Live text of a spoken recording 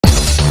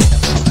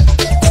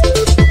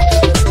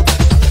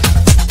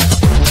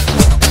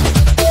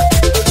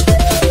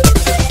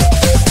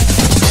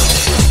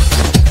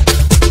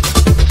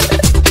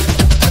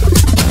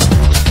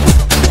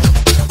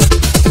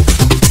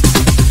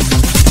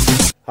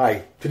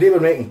Hi, today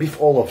we're making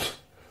beef olives.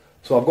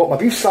 So I've got my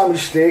beef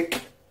sandwich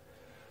steak,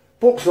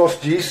 pork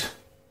sausages,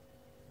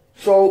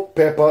 salt,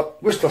 pepper,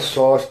 Worcester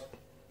sauce,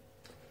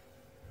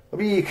 a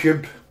wee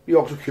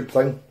Yorkshire cube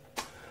thing,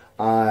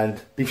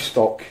 and beef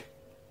stock.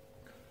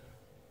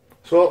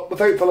 So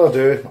without further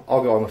ado,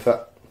 I'll get on with it.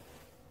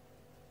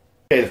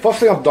 Okay, the first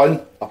thing I've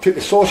done, I've took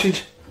the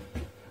sausage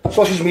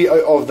meat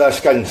out of the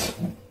skins.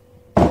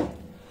 And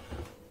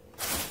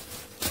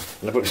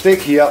I've got the steak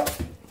here,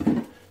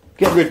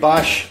 get a good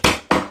bash.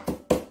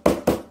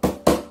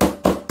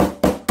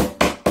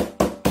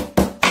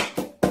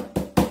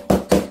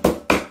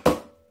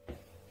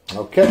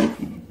 Okay.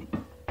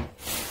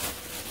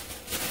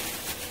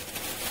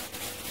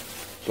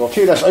 So I'll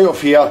take this out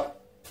of here.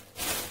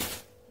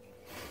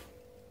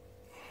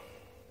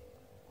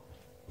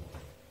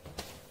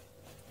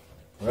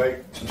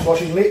 Right, some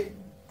sausage meat.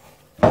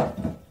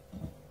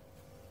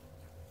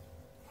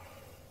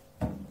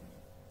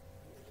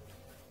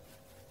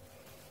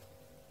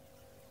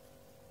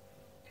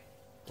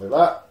 Like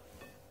that.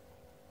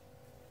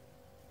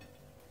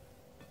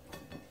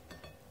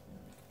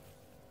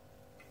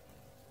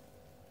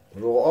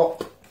 Roll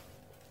it up.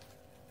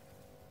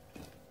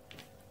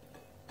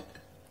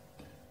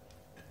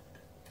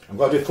 I'm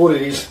going to do 4 of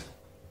these.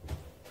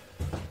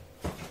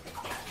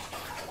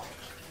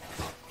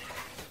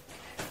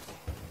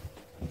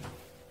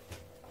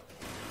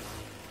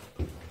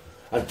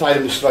 And tie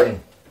them with string.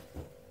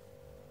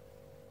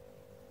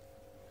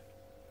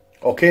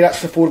 Okay,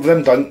 that's the 4 of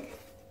them done.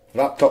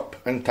 Wrapped up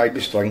and tied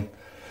with string.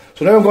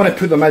 So now I'm going to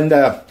put them in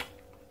the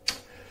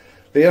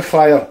air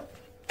fryer,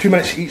 2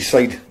 minutes each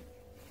side.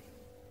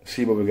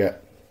 See what we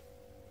get.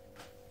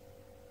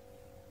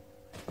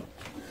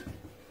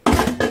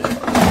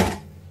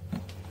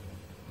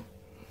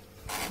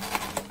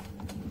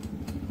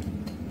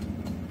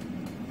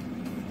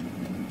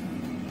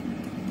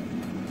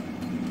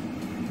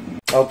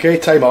 Okay,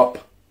 time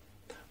up.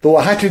 Though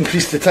I had to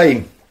increase the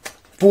time,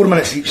 4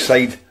 minutes each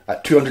side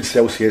at 200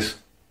 Celsius.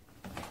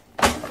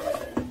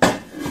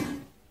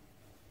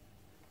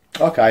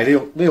 Okay,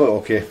 they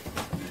look okay.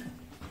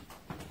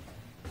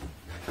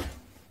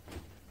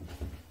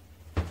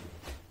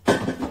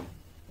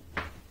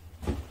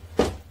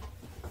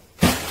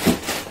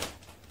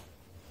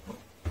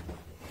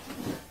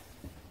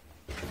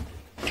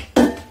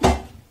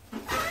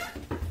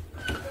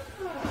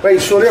 Right,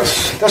 so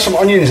there's some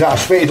onions that I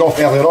sweated off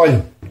earlier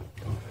on.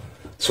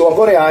 So I'm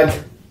going to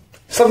add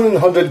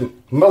 700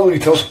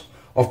 millilitres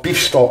of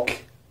beef stock.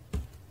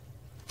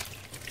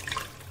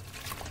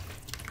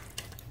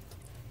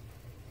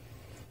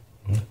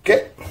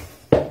 Okay.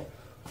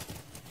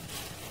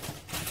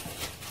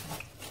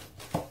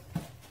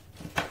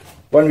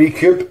 One wee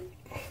cube.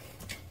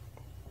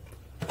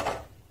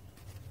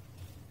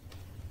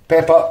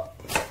 Pepper.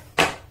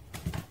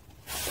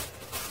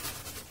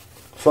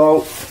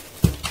 Salt.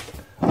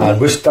 And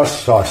Worcester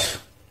sauce.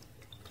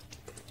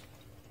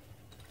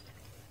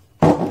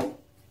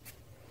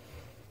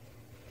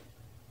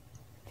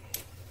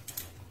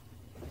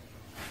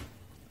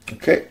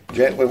 Okay,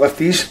 gently lift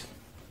these.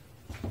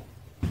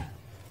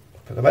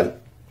 Put them in.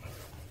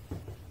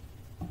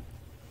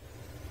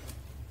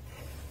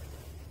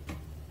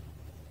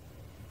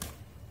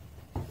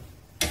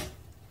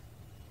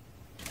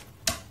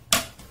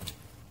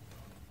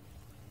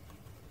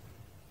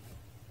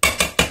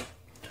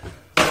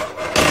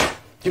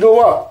 You know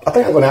what? I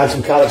think I'm going to add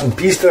some carrots and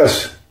peas to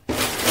this.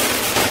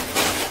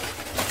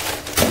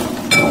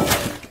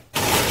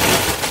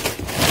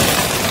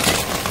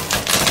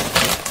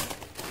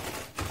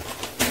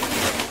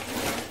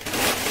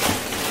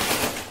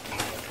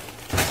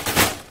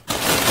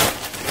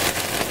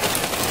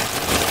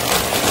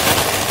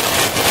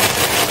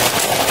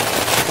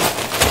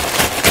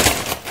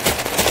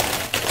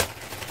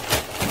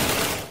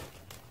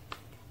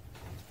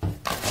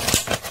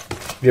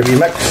 Give me a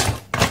mix.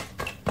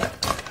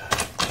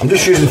 I'm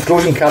just using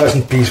frozen carrots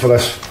and peas for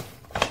this.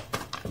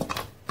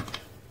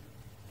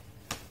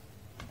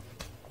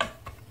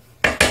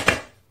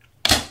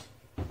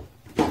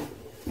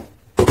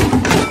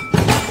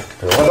 Put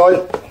the lid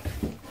on.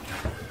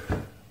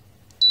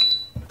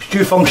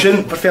 Stew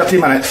function for 30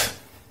 minutes.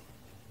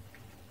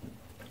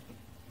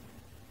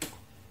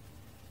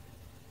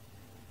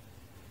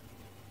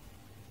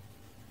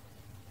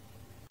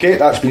 Okay,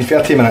 that's been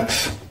 30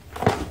 minutes.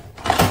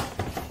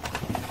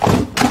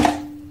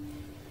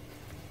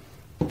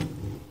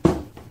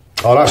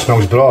 Oh, that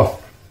smells raw.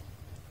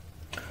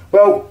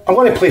 Well, I'm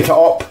going to plate it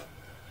up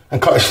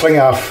and cut the string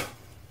off.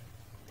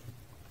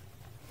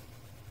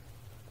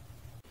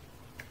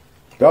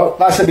 Well,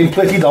 that's it been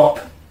plated up,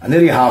 and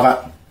there you have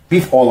it,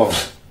 beef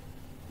olives.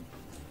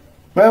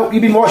 Well,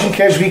 you've been watching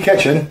Kev's Wee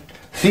Kitchen.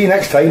 See you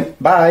next time.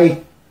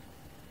 Bye.